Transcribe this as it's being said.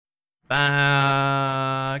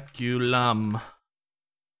Baculum.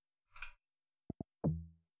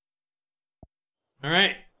 All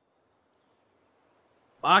right.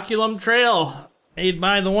 Baculum Trail, made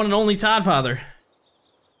by the one and only Toddfather.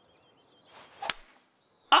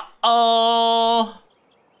 Uh-oh.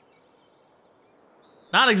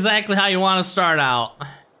 Not exactly how you want to start out.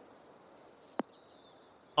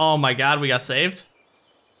 Oh my god, we got saved?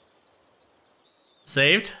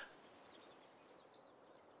 Saved?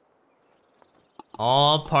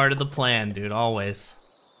 All part of the plan, dude, always.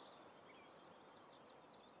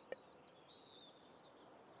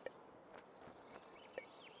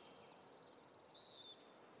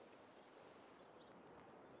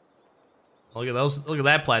 Look at those, look at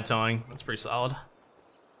that plateauing. That's pretty solid.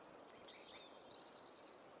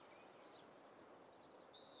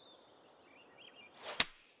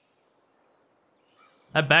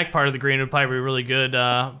 That back part of the green would probably be really good,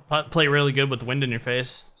 play really good with the wind in your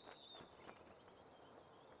face.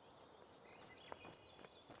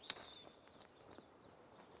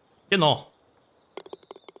 You know.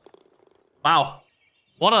 Wow.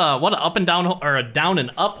 What a up and down, or a down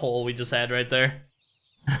and up hole we just had right there.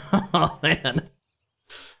 Oh man.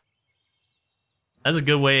 That's a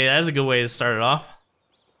good way to start it off.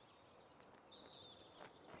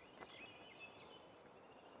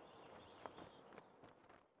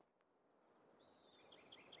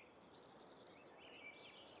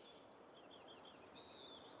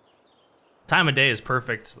 Time of day is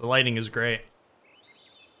perfect. The lighting is great.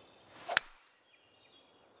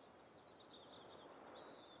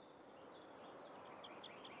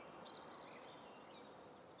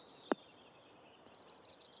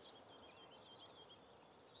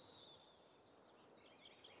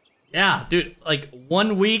 Yeah, dude, like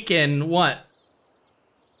 1 week and what?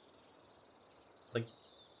 Like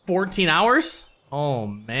 14 hours? Oh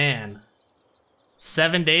man.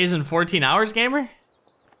 7 days and 14 hours, gamer?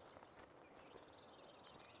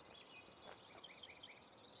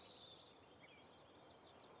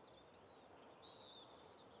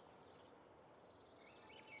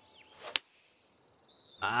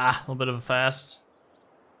 Ah, a little bit of a fast.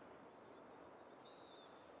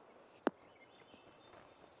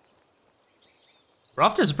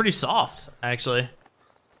 Rough is pretty soft, actually.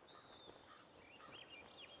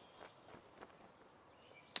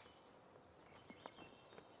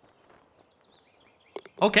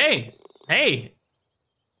 Okay, hey,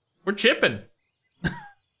 we're chipping.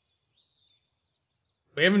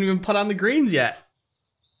 We haven't even put on the greens yet.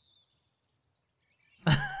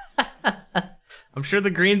 I'm sure the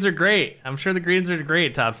greens are great. I'm sure the greens are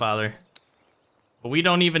great, Toddfather. But we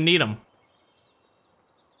don't even need them.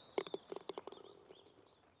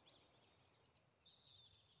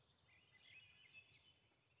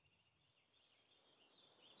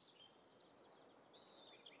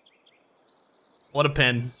 What a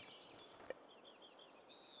pin.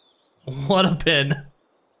 What a pin.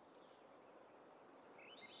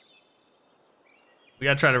 We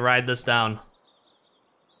gotta try to ride this down.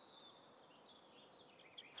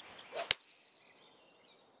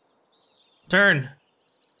 Turn.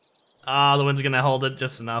 Ah, the wind's gonna hold it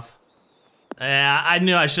just enough. Yeah, I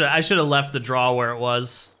knew I should have left the draw where it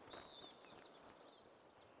was.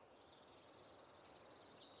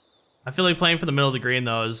 I feel like playing for the middle of the green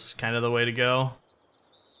though is kind of the way to go.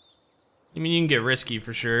 I mean, you can get risky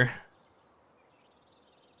for sure.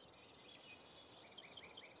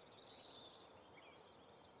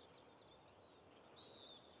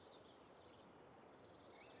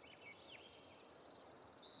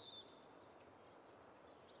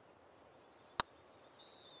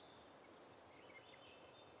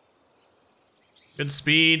 Good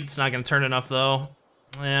speed. It's not gonna turn enough though.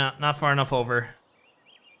 Yeah, not far enough over.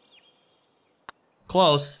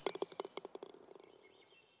 Close.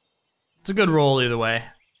 It's a good roll either way.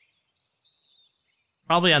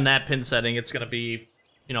 Probably on that pin setting, it's gonna be,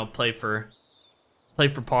 you know, play for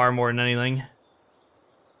par more than anything.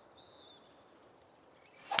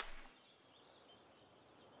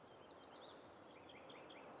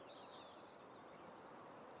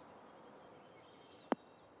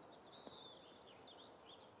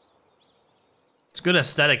 It's good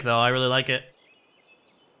aesthetic though. I really like it.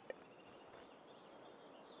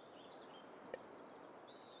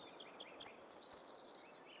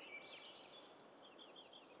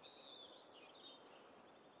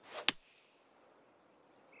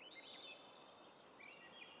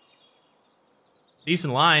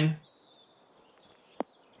 Decent line.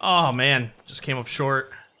 Oh man, just came up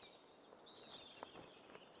short.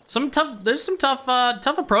 There's some tough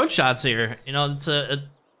approach shots here. You know, it's a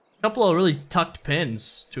couple of really tucked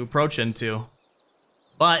pins to approach into.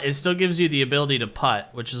 but it still gives you the ability to putt,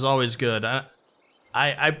 which is always good.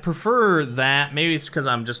 I prefer that. Maybe it's because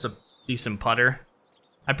I'm just a decent putter.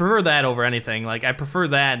 I prefer that over anything. Like, I prefer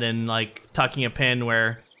that than, like, tucking a pin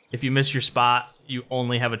where if you miss your spot, you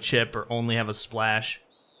only have a chip or only have a splash.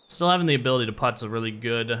 Still having the ability to putt's a really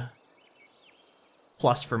good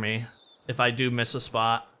plus for me if I do miss a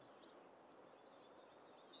spot.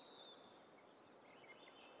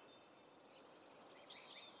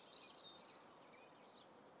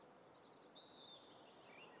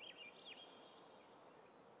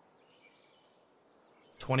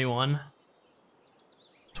 $21.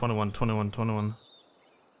 21.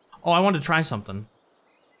 Oh, I wanted to try something.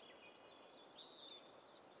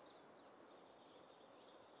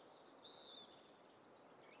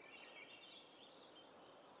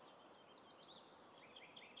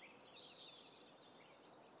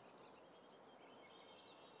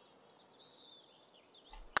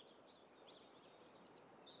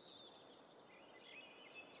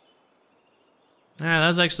 Yeah,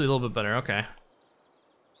 that's actually a little bit better. Okay.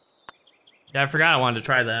 Yeah, I forgot I wanted to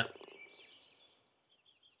try that.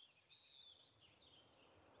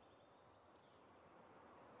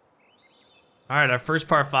 All right, our first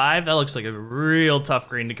par 5. That looks like a real tough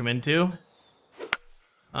green to come into.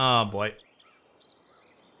 Oh, boy.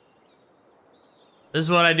 This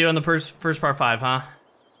is what I do on the first par 5, huh?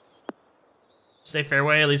 Stay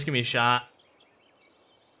fairway, at least give me a shot.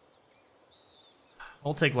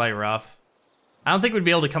 We'll take light rough. I don't think we'd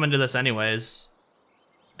be able to come into this anyways.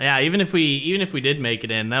 Yeah, even if we did make it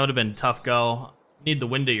in, that would have been a tough go. Need the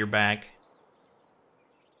wind at your back.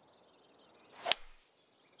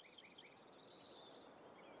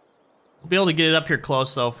 We'll be able to get it up here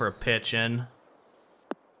close though for a pitch in.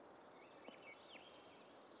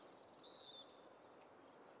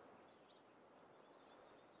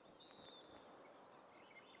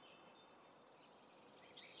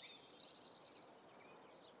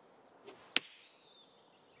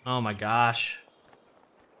 Oh my gosh.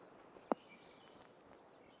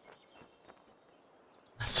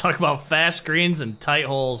 Let's talk about fast greens and tight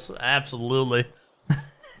holes. Absolutely.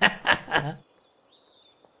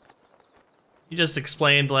 You just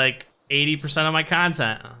explained like 80% of my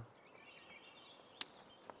content.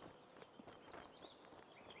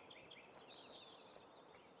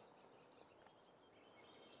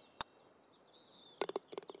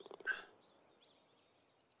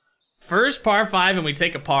 First par 5 and we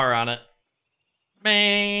take a par on it.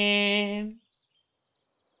 Man.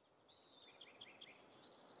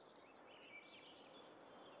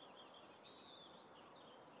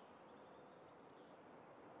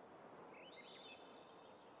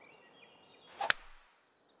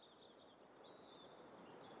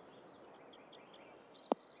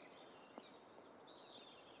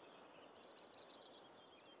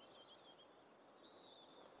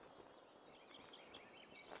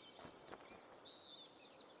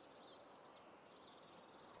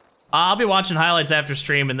 I'll be watching highlights after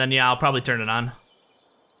stream, and then, yeah, I'll probably turn it on.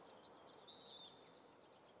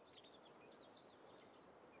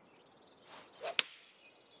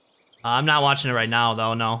 I'm not watching it right now,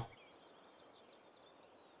 though, no.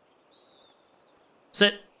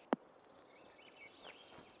 Sit.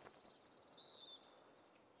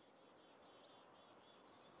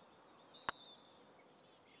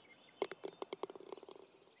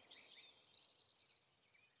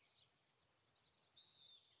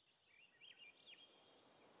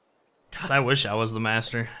 God, I wish I was the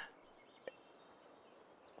master.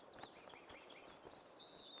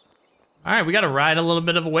 All right, we got to ride a little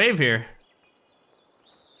bit of a wave here.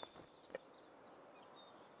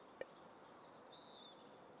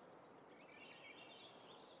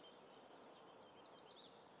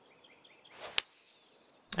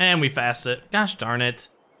 And we fast it. Gosh darn it.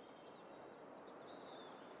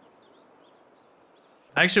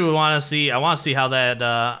 Actually, I want to see how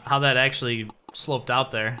that actually sloped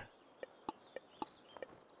out there.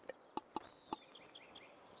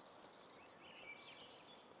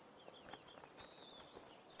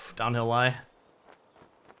 Downhill lie.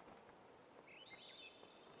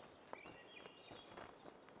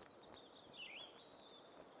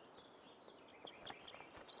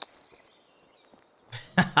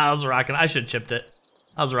 I was rocking. I should have chipped it.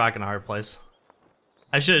 I was rocking a hard place.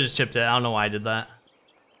 I should have just chipped it. I don't know why I did that.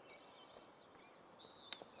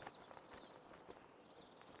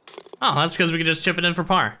 Oh, that's because we could just chip it in for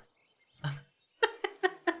par.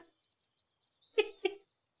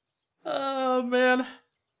 Oh, man.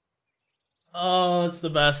 Oh, it's the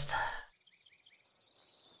best.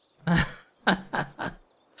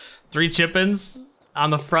 3 chip-ins on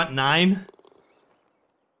the front 9.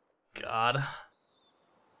 God.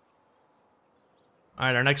 All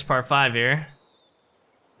right, our next par 5 here.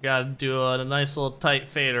 Gotta do a nice little tight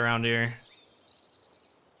fade around here.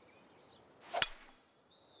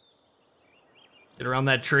 Get around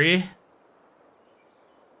that tree.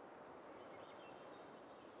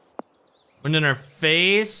 Wind in our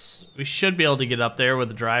face. We should be able to get up there with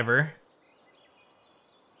the driver.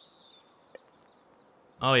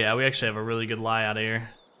 Oh yeah, we actually have a really good lie out of here.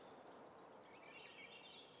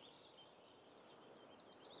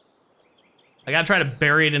 I gotta try to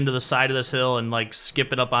bury it into the side of this hill and like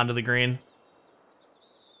skip it up onto the green.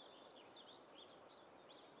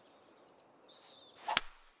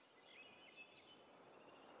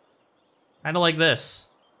 Kinda like this.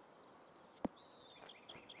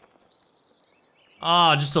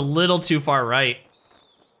 Oh, just a little too far right.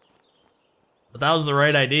 But that was the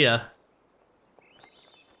right idea.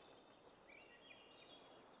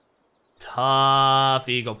 Tough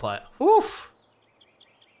eagle putt. Woof.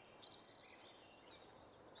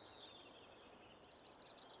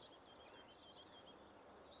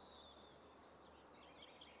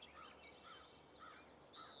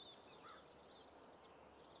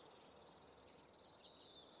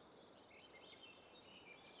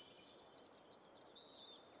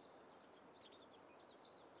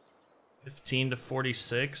 To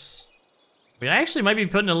 46. I mean, I actually might be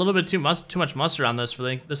putting a little bit too much mustard on this for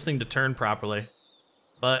this thing to turn properly.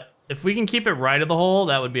 But if we can keep it right of the hole,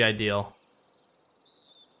 that would be ideal.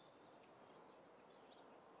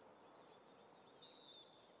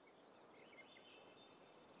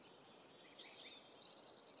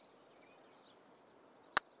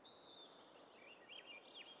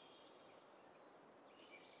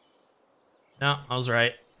 No, I was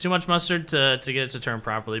right. Too much mustard to get it to turn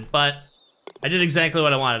properly, but I did exactly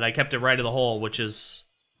what I wanted. I kept it right of the hole, which is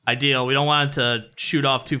ideal. We don't want it to shoot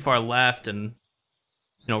off too far left and,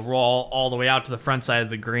 you know, roll all the way out to the front side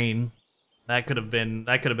of the green. That could have been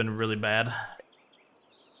really bad.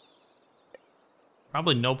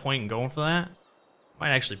 Probably no point in going for that.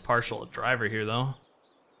 Might actually partial a driver here though.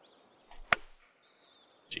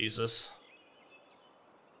 Jesus.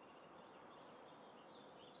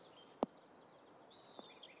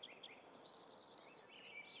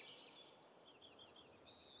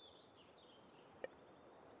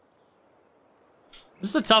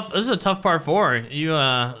 This is a tough par 4.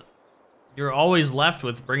 You're always left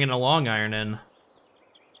with bringing a long iron in,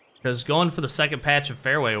 because going for the second patch of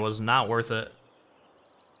fairway was not worth it.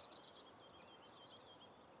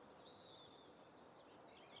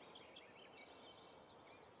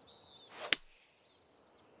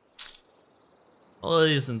 Well,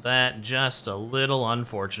 isn't that just a little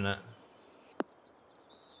unfortunate?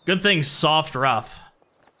 Good thing soft rough.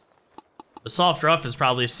 The soft rough has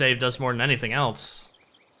probably saved us more than anything else.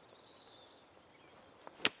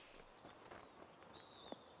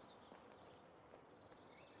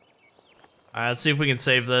 Alright, let's see if we can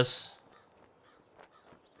save this.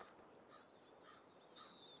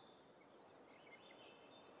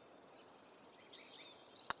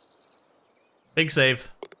 Big save.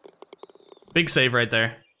 Big save right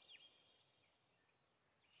there.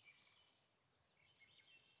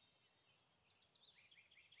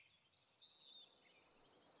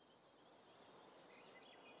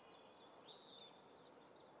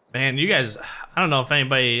 Man, you guys, I don't know if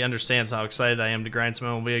anybody understands how excited I am to grind some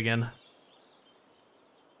MLB again.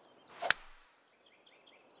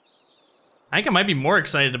 I think I might be more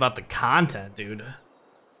excited about the content, dude.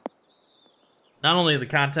 Not only the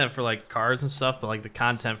content for like cards and stuff, but like the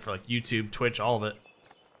content for like YouTube, Twitch, all of it.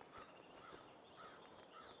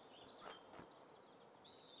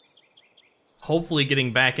 Hopefully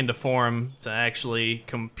getting back into form to actually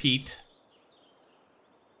compete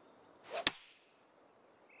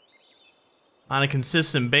on a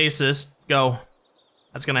consistent basis. Go.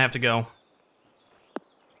 That's gonna have to go.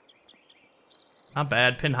 Not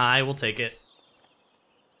bad. Pin high, we'll take it.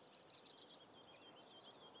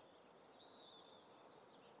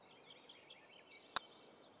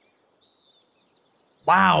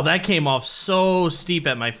 Wow, that came off so steep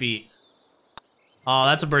at my feet. Oh,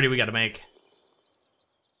 that's a birdie we gotta make.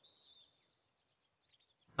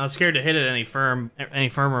 I was scared to hit it any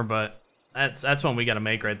firmer, but that's one we gotta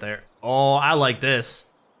make right there. Oh, I like this.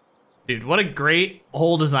 Dude, what a great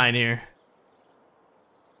hole design here.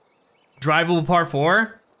 Drivable par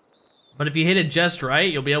 4, but if you hit it just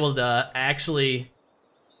right, you'll be able to actually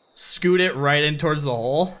scoot it right in towards the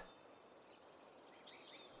hole.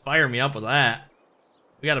 Fire me up with that.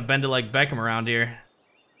 We gotta bend it like Beckham around here.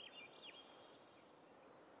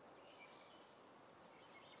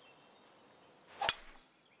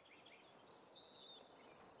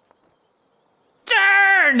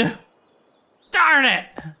 Darn! Darn it!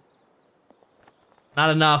 Not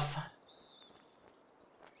enough.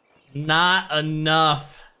 Not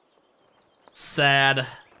enough. Sad.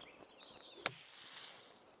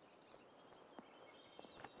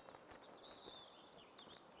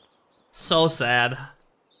 So sad.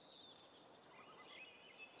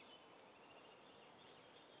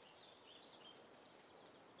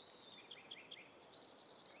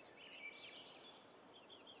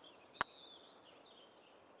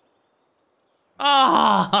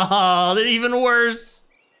 Oh, even worse.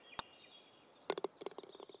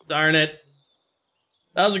 Darn it.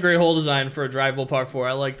 That was a great hole design for a drivable par 4.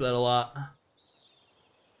 I liked that a lot.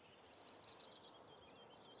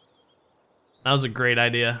 That was a great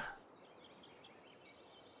idea.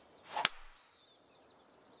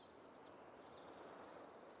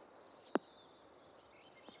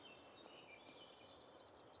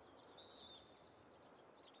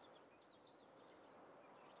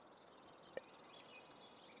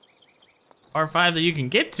 Par 5 that you can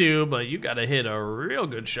get to, but you gotta hit a real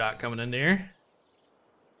good shot coming in here.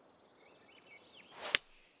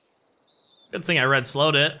 Good thing I red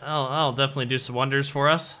slowed it. I'll definitely do some wonders for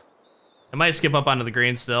us. It might skip up onto the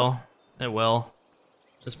green still. It will.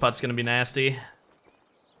 This putt's gonna be nasty.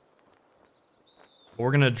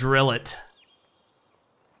 We're gonna drill it.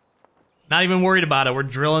 Not even worried about it. We're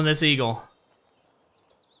drilling this eagle.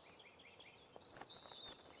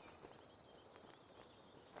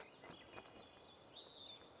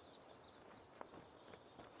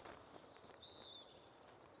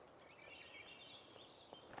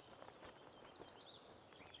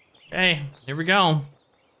 Okay, here we go.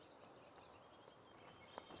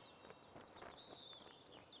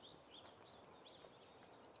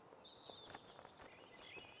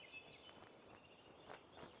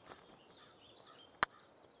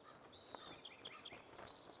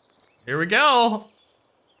 Here we go.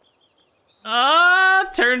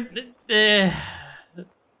 Turn.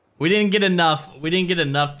 We didn't get enough. We didn't get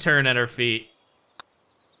enough turn at our feet.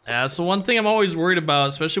 Yeah, that's the one thing I'm always worried about,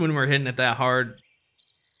 especially when we're hitting it that hard.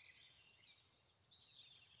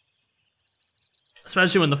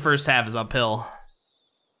 Especially when the first half is uphill.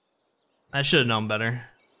 I should have known better.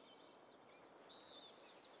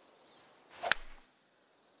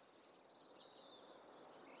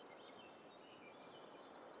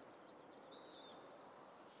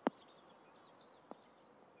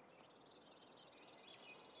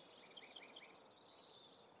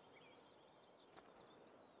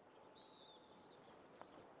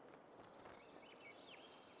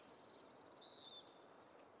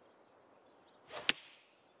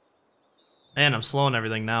 Man, I'm slowing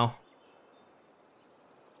everything now.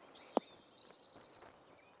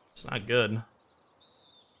 It's not good.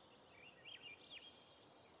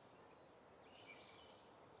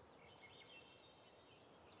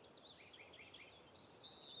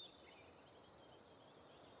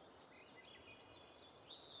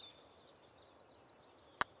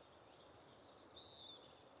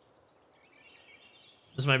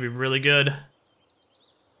 This might be really good.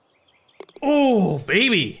 Oh,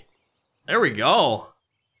 baby. There we go.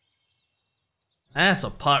 That's a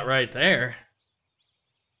putt right there.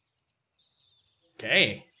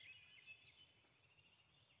 Okay.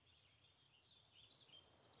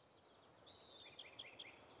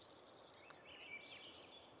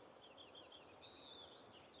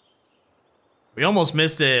 We almost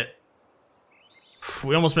missed it.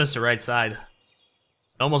 We almost missed the right side.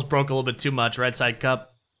 Almost broke a little bit too much. Right side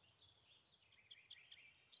cup.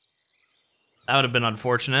 That would have been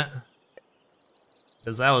unfortunate.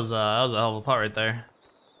 Because that was a hell of a putt right there.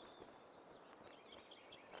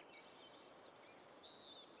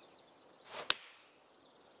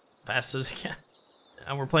 Passed it again.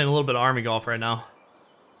 And we're playing a little bit of army golf right now.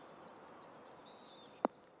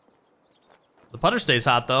 The putter stays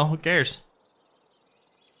hot though. Who cares?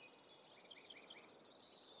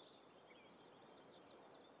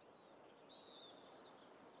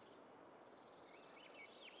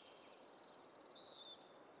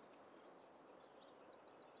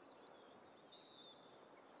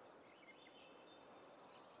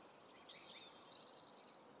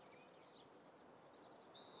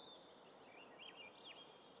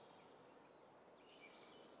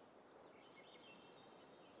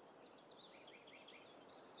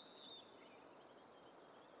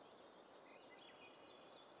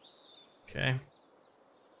 Okay.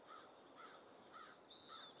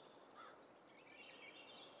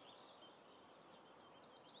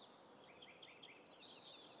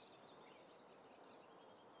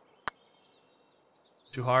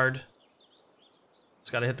 Too hard. It's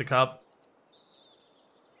gotta hit the cup.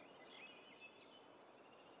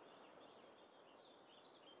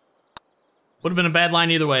 Would have been a bad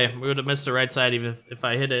line either way. We would have missed the right side even if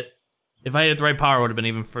I hit it. If I hit it the right power, it would have been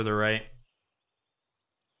even further right.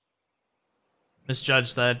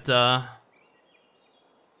 Misjudged that, that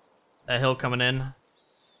hill coming in.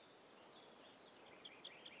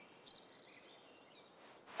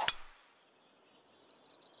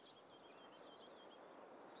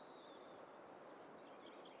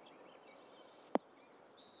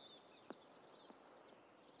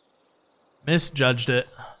 Misjudged it.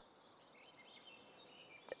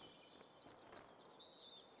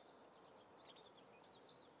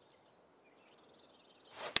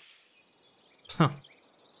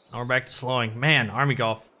 Now we're back to slowing. Man, Army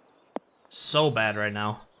Golf. So bad right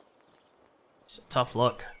now. It's a tough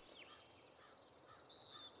look.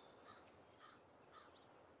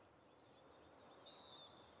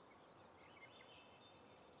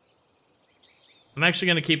 I'm actually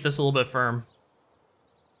going to keep this a little bit firm.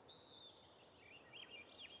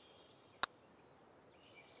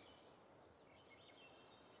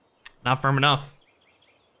 Not firm enough.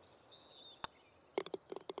 A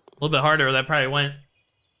little bit harder, that probably went.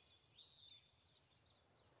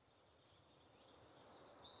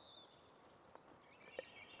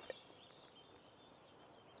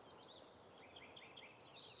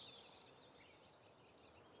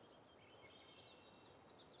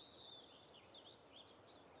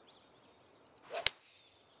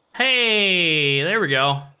 Hey, there we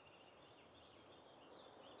go.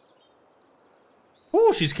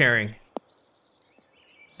 Ooh, she's carrying.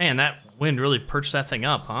 Man, that wind really perched that thing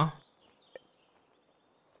up, huh?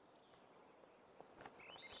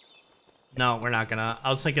 No, we're not gonna. I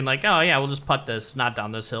was thinking like, oh yeah, we'll just putt this. Not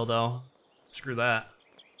down this hill, though. Screw that.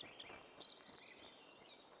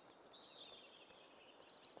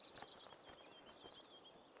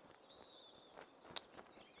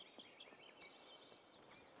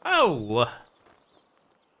 Oh!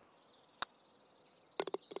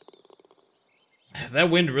 That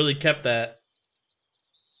wind really kept that...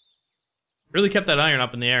 Really kept that iron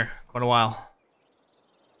up in the air quite a while.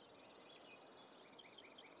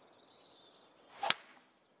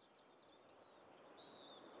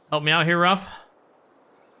 Help me out here, Ruff.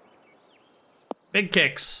 Big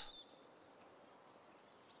kicks.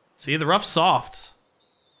 See, the rough's soft.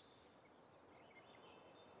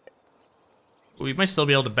 We might still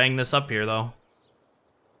be able to bang this up here, though.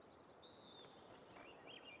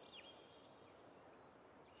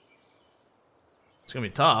 It's gonna be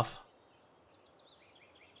tough.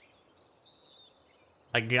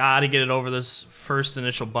 I gotta get it over this first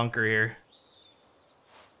initial bunker here.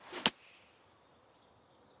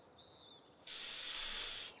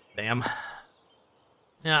 Damn.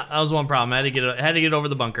 Yeah, that was one problem. I had to get over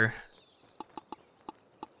the bunker.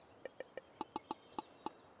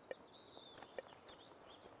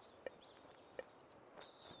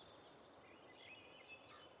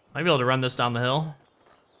 Might be able to run this down the hill.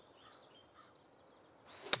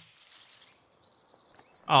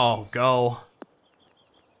 Oh, go.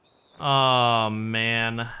 Oh,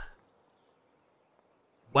 man.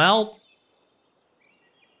 Well,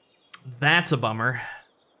 that's a bummer.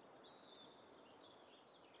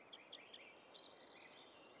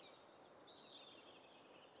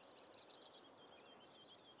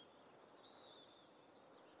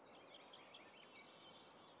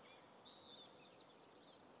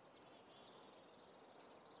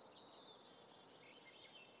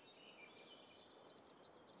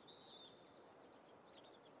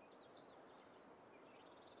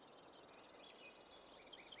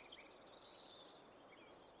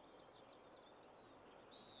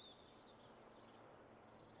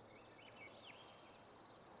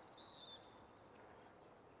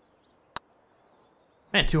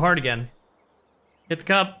 Man, too hard again. Hit the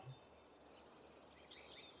cup.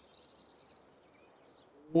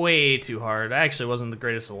 Way too hard. Actually wasn't the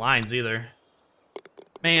greatest of lines either.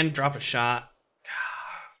 Man, drop a shot.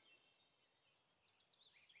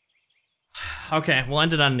 Okay, we'll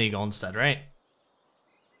end it on an eagle instead, right?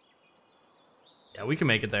 Yeah, we can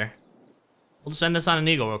make it there. We'll just end this on an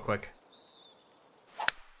eagle real quick.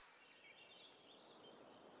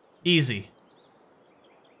 Easy.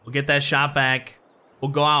 We'll get that shot back. We'll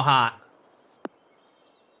go out hot.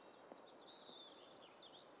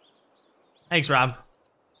 Thanks, Rob.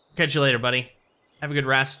 Catch you later, buddy. Have a good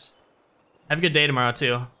rest. Have a good day tomorrow,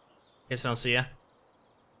 too. In case I don't see ya.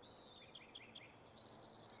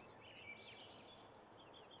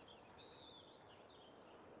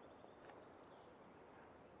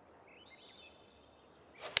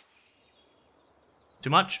 Too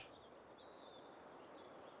much?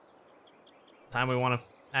 Time we want to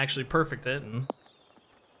actually perfect it and...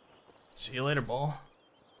 See you later, ball.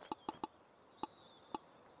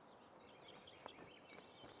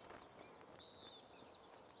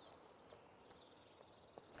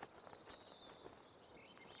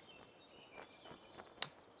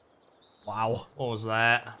 Wow, what was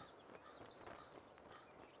that?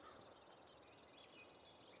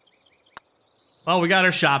 Well, we got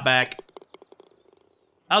our shot back.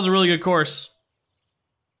 That was a really good course.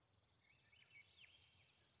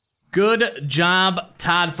 Good job,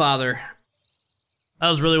 Toddfather. That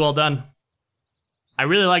was really well done. I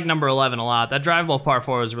really like number 11 a lot. That drivable par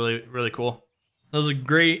 4 was really, really cool. That was a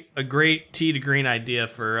great tee to green idea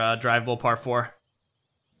for drivable par 4.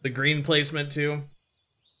 The green placement too.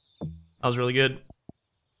 That was really good.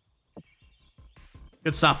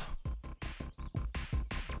 Good stuff.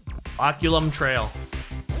 BACULUM Trail.